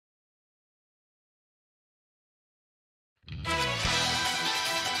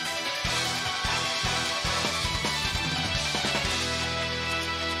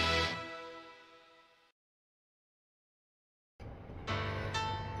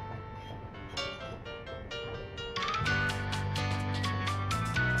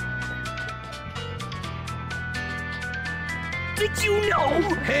did you know?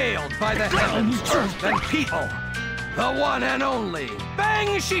 Hailed by the heavens, earth, and people, the one and only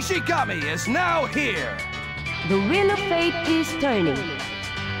Bang Shishigami is now here. The wheel of fate is turning.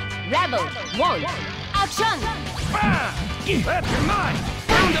 Rebel 1, action! That's your mind!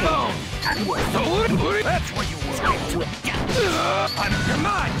 Down the bone! That's where you were! I'm your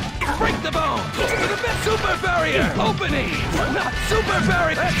mind! Break the bone! To the bit super barrier! Opening! Not super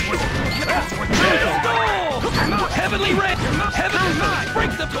barrier! That's what you stole! Heavenly ray! Heavenly mind!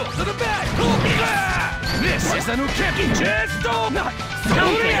 Break the bone! To the back! This is a new champion! Chesto! Not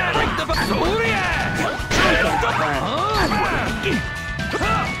Soria! Break the bone! Soria! Chesto!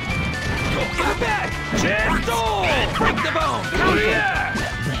 Go to the back! Chesto! Break the bone! Soria!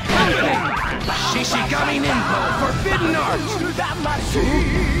 Opening! Shishigami Ninpo! Forbidden Art!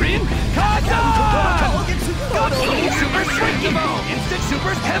 Rin Kata! Super Break the Bone! Instant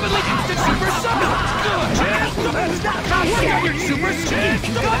Super Heavenly Instant Super Summon! Chesto! Super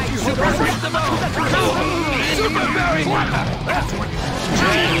Chesto! Super Break the Bone! Super Berry! That's what...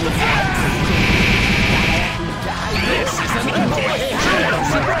 This is an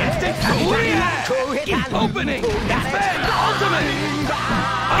Super Instant Soria! Opening! Bang! Ultimate!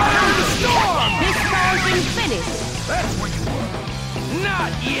 Iron the Storm! This ball's been finished! That's where you were!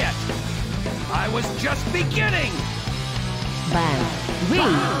 Not yet! I was just beginning! Bang!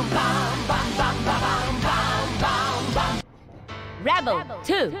 Wing! Rebel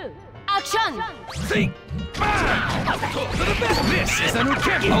 2, action! Think! To the best! This is a new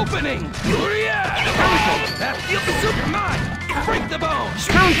camp opening! That feels the super mind! Break the bone!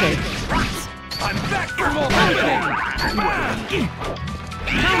 Counter! I'm back for more opening!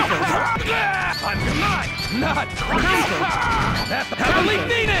 I'm your mind! Not that Heavenly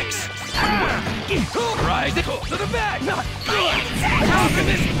Phoenix! Rise it to the back! Not good!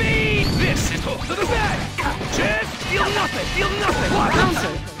 Alchemist speed! This is to the back! Just feel nothing! Feel nothing!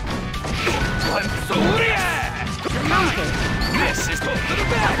 Counter! I'm so Counter! This is to the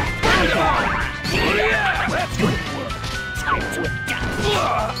back! That's good!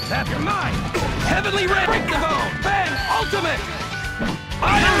 That's your mind! Heavenly Ray! Break the bone! Bang! Ultimate!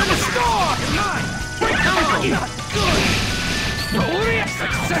 Iron the Storm! Your mind! Break the bone! Not good! Soria!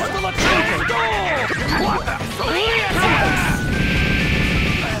 Successful attack! Soria!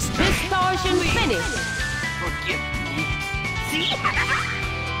 Distortion finish! Forgive me. See?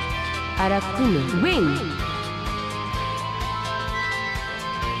 Arakune, wing!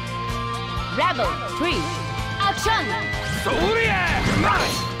 Rebel 3, action! Soria! Your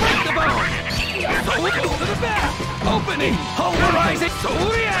mind! Break the bone! Soria! To the back! Opening! Polarizing!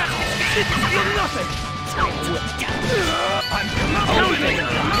 Soria! Feel nothing! I'm opening!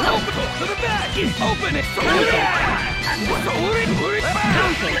 Open to the back! Opening! Soria! Soria!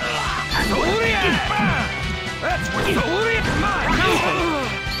 Soria! That's what Soria! Mine!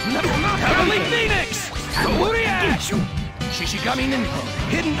 Heavenly Phoenix! Soria! Shishigami Ninpo!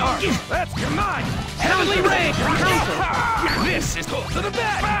 Hidden Art! That's your mind! Heavenly Ray! This is to the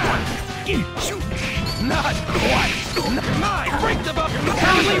back! Not quite! Mine! Break the bone!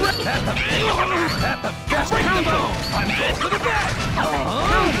 Heavenly Ray! At the best! Break the bone! I'm to the back!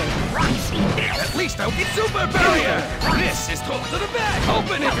 At least I'll get Super Barrier! This is to the back!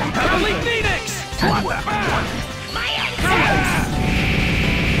 Open it! Heavenly Phoenix! What the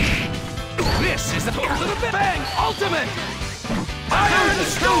This is the Bang! Ultimate! Iron the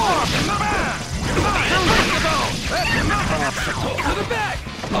Storm! Break the bone! To the back!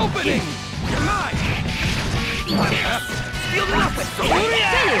 Opening! Mine! Feel nothing!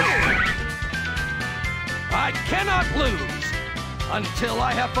 I cannot lose until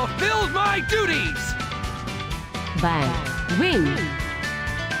I have fulfilled my duties! Bang! Wing!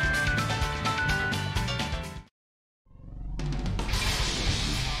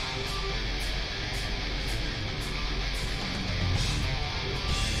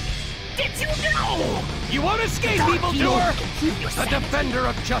 Did you know? You won't escape, evildoer! The defender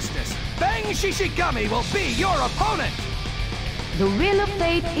of justice, Bang Shishigami will be your opponent! The wheel of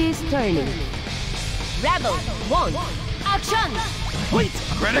fate is turning. Rebel 1, action! Wait!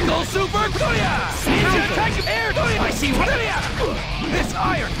 Critical Super Tuya! Ninja Attack Air Tuya! I see Tuya! This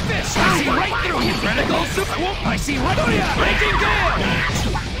iron fist! I see right through you! Critical Super Whoop! I see right through you! Breaking Gale!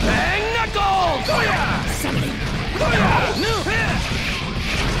 Bang Knuckle! Tuya! Tuya! New!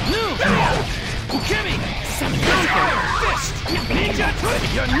 Ukemi! Iron Fist! Ninja Tuya!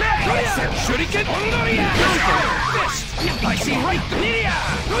 You're not Tuya! Shuriken! Ondoria! Iron Fist! I see right through Tuya!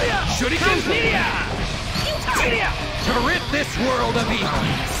 Tuya! Shuriken! Tuya! Tuya! To rid this world of evil!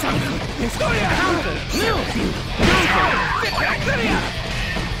 Tuya! New! Tuya!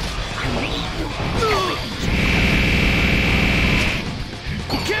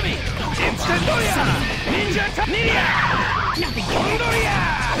 Gimme! Instant Doya! Ninja Nidia! Kondoria!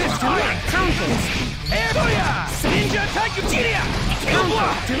 This time! Counter. Air Doya! Ninja Taiku Chiria!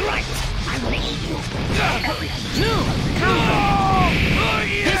 Counter. To the right. I will lead you. No! Counter.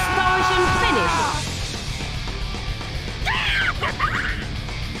 This portion finished.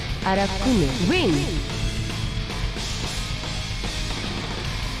 Arakune win.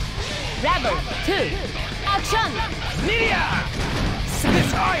 Rebel 2. Action. Nidia!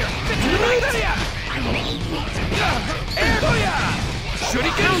 This iron! Nidia! Air Doya!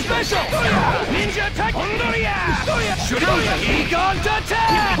 Shuriken Special! Doya! Ninja Attack! Kondoria! Doya! Shuriken! Egon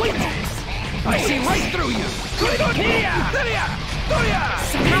Attack! I see right through you! Nidia! Nidia! Doya!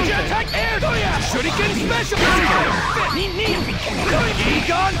 Ninja Attack! Air Doya! Shuriken Special!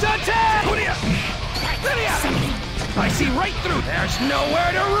 Egon Attack! Nidia! I see right through! There's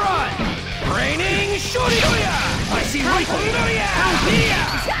nowhere to run! Raining Shuri! Doya! I see right through! Nidia!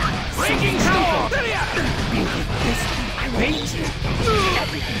 Breaking Storm! Nidia! I will lead you.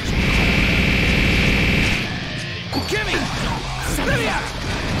 Gimme! Nidia!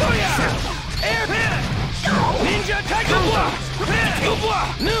 Doya! Air Pin! Ninja Attack! Dubois! Dubois!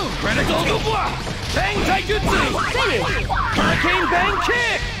 New! Critical Dubois! Bang Taijutsu! Finish. Hurricane Bang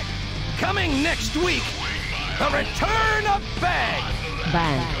Kick! Coming next week, the return of Bang!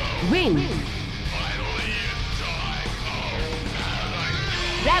 Bang win.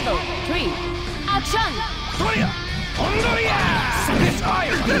 Rebel 3. Action. Doya! Kondoria! This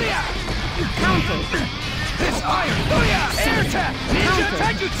iron! Doya! Counter. This iron! Doya! Air Attack! Ninja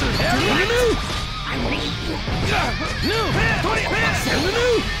Taijutsu! Air New! I will lead you. New! Doya!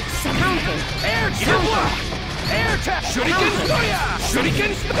 New! Counter. Air Dubois! Air Attack! Shuriken Doya!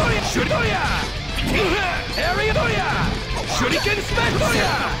 Shuriken Doya! Doya! Area Doya! Shuriken Smash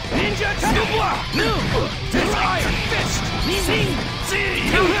Doya! Ninja Attack! Dubois! New! This iron fist!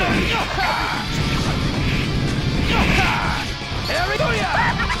 Area Doya!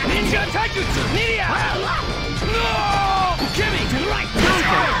 Ninja Taijutsu! Nidia! No! Gimme! To the right. This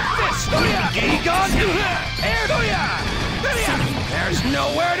iron fist! Doya! Egon! Air Doya! There's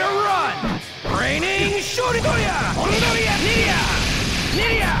nowhere to run! Raining Shuri Doya! Kondoria! Nidia!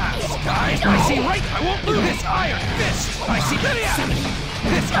 Nidia! Guys, I see right! I won't lose this iron fist! I see Nidia!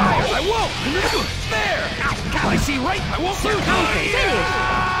 This iron! I won't! There! I see right! I won't lose!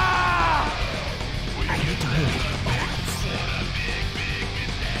 Finish.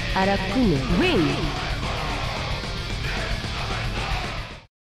 Arakune win.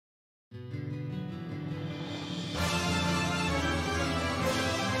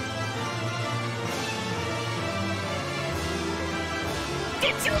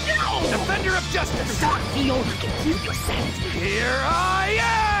 Did you know? Defender of justice! Stop the old keep your sanity. Here I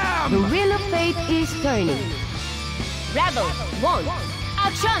The am! wheel of fate is turning. Rebel 1.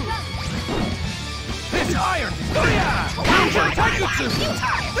 Action. This iron! Doya! Ninja Taijutsu!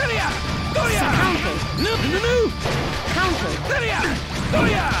 Doya! Doya! Counter. New! Counter. Doya!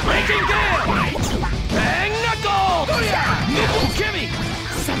 Doya! Breaking Gale! Bang Knuckle! Doya! Gimme!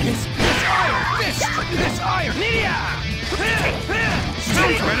 This iron fist! This iron! Nidia!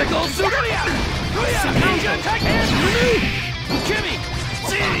 Critical suit! Doya! Doya! Ninja attack! New! Gimme!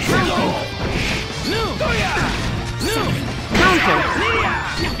 New! Doya! New! Counter. Nidia!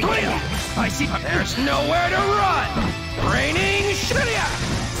 Doya! I see. There's nowhere to run. Raining Shiria.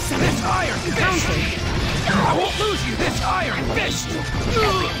 This iron fist. I won't lose you. This iron fist.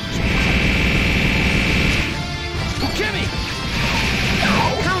 Gimme.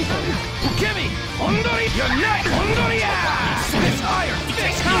 Counter. Gimme. Ondori. Unite. Ondoria. This iron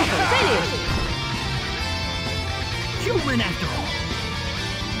fist. Counter. Finish. Human after all.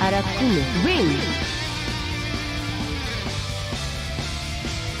 Arakune win.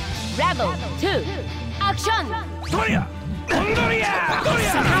 Rebel 2. Action. Doria. Ondoria.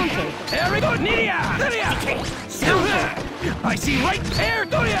 Doria. Counter. Erigo. Nidia. Nidia. I see right. Air.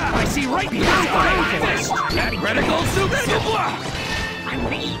 Doria. I see right. This iron fist. That critical super. I'm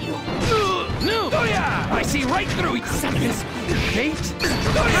leading you. No. Doria. I see right through it. This gate.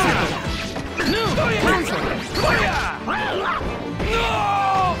 Doria. No. Doria. Doria.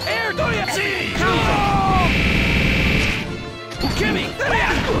 No. Air. Doria. No. Gimme. Doria.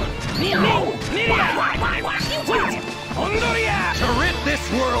 Ondoria! To rid this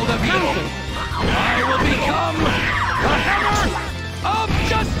world of evil, I will become the Hammer of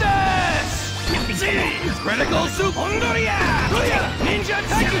Justice! Critical Soup! Ondoria! Ninja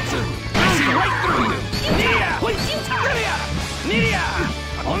Taijutsu! I see right through you! Nidia! Nidia!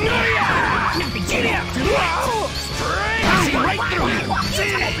 Ondoria! Nidia! Spring! I see right through you!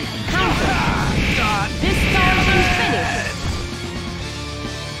 Counter. God This damn torsion it! finished.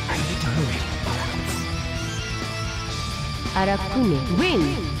 Arakune win.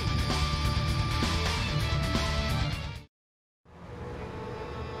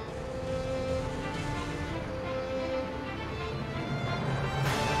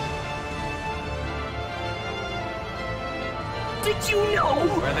 Did you know?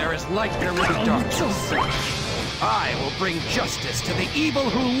 Where there is light, there will be darkness. I will bring justice to the evil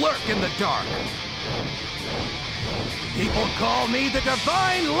who lurk in the dark. People call me the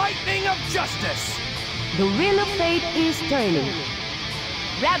divine lightning of justice. The wheel of fate is turning.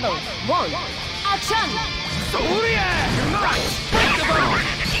 Rebel 1. Action! Surya! Nice! Break the bone!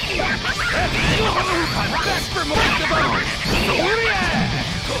 I'm back for more the bone! Surya!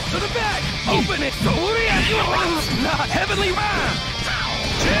 To the back! Open it! Surya! Not heavenly ram!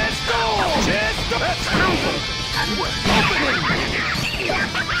 Chest goal! Chest goal! That's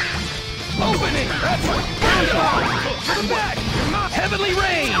opening! That's roundabout! To the back! Heavenly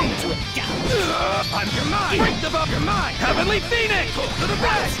rain! I'm your mind! Break the bone! Your mind! Heavenly phoenix! To the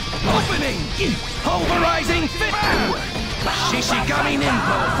back! Opening! Pulverizing fit! Shishigami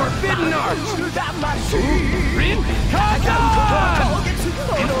Ninpo! Forbidden art! Rin Kata!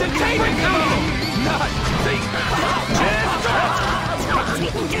 Instantaneous combo! Not think!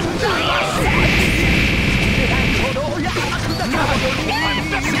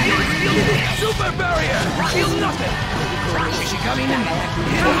 Super barrier! Feel nothing! Shishigami Ninpo!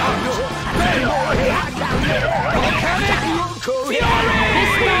 Volcanic Fury!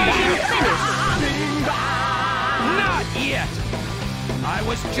 Not yet! I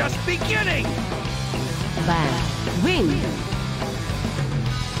was just beginning! Bang win.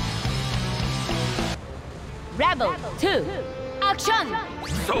 Rebel 2. Action!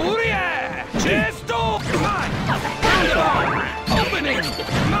 Surya! Chesto! Come on! Roundabout! Opening!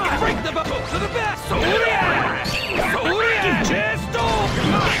 Come on! Break the bone! To the back! Surya! Surya! Chesto!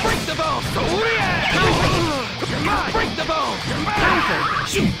 Come on! Break the bone! Surya! Come on! Break the bone! Come on!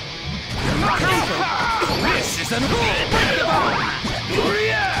 Shoot! Come on! This is an break the bone!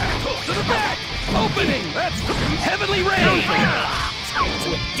 Surya! To the back! Opening! That's heavenly rain! Come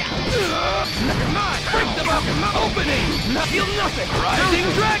on! Break the bone! Opening! Feel nothing! Rising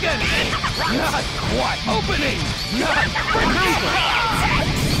dragon! Not what? Opening! Not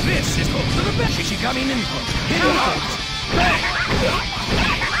this is to the back! Shishigami Ninpo! Hidden out! Bang!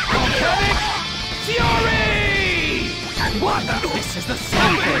 Volcanic Fury! What the? This is the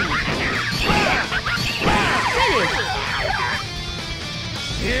something!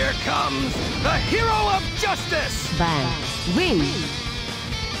 Here comes the hero of justice! Bang win.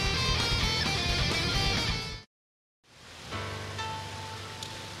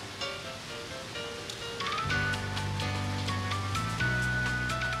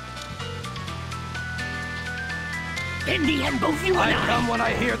 In the end, both you and I come when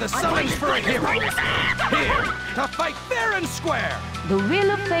I hear the summons for a hero. Here to fight fair and square. The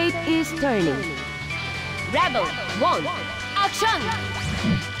wheel of fate is turning. Rebel 1. Action!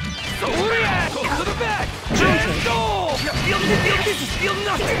 Surya! To the back! Chest goal! Feel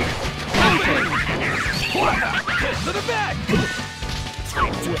nothing! Opening! To the back! Come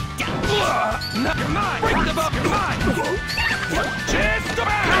on! Break the bone! Come on! Chest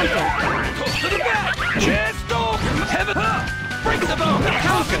back! To the back! Chest goal! Heaven! Break the bone!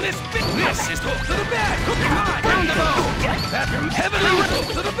 How can this fit? This is to the back! Come on! Round the bone!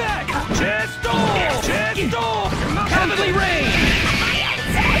 Heavenly to the back! Chest goal! Chest goal! Heavenly rain!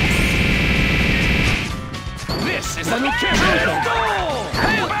 This is a new character! Chest goal!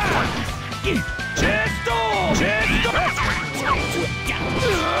 Hail back! Chest goal! Chest goal!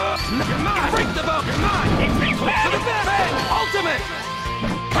 Come on! Break the bone! Come on! To the back! Ultimate!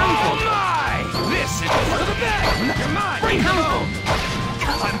 Oh my! This is to the back! Come on! Break the bone!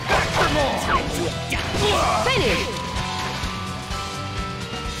 I'm back for more! Finish!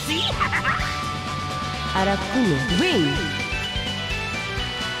 Arakune win.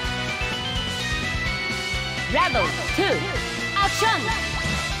 Rebel 2. Action!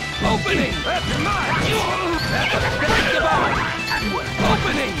 Opening! That's mine! Break the bone!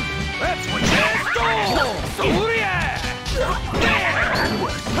 Opening! That's what chest goal! Surya! There!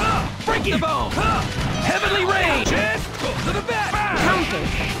 Break the bone! Heavenly rain! Chest to the back! Counter!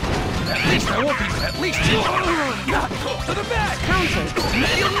 At least I won't be. At least you. To the back. Counter!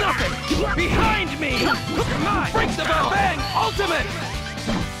 Feel nothing. Behind me. Come on. Break the bone. Bang. Ultimate.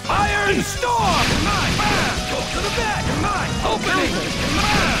 Iron Storm. Come on. Bam. To the back. Come on. Opening. Come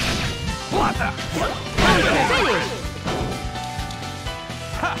on. What the? Opening. Finish!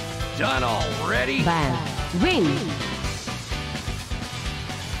 Ha. Done already. Bang win.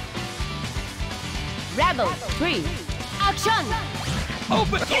 Rebel 3. Action!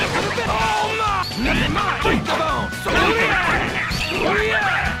 Open to the bit. Oh my! Never mind. Break the bone. So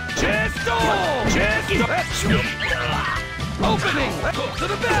yeah. Chesto. Opening. Go to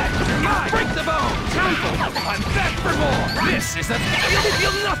the back. Mine. Break the bone. Counter. I'm back for more. This is a.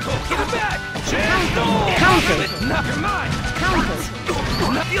 You'll not go to the back. Chesto. Counter. Not your mind. Counter.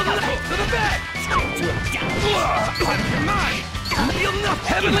 You'll not go to the back. I'm your mind. You'll not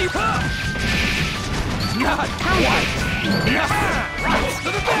heavenly. Not Counter. Go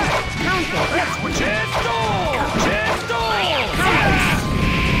to the back. Counter. That's what Chesto.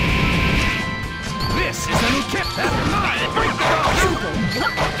 This is a new kit. That's mine. Break the bone.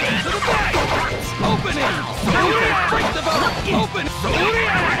 To the back. Opening. Break the bone. Open.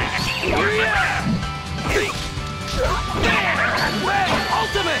 There. Red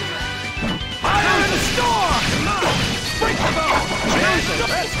ultimate. Fire in the storm. Come on. Break the bone.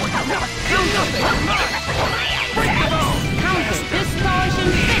 That's what you want. Feel nothing. Break the bone. Counter. Distortion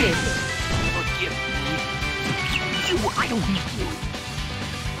finish. Forgive me. I don't need you.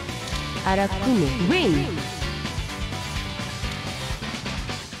 Arakune win.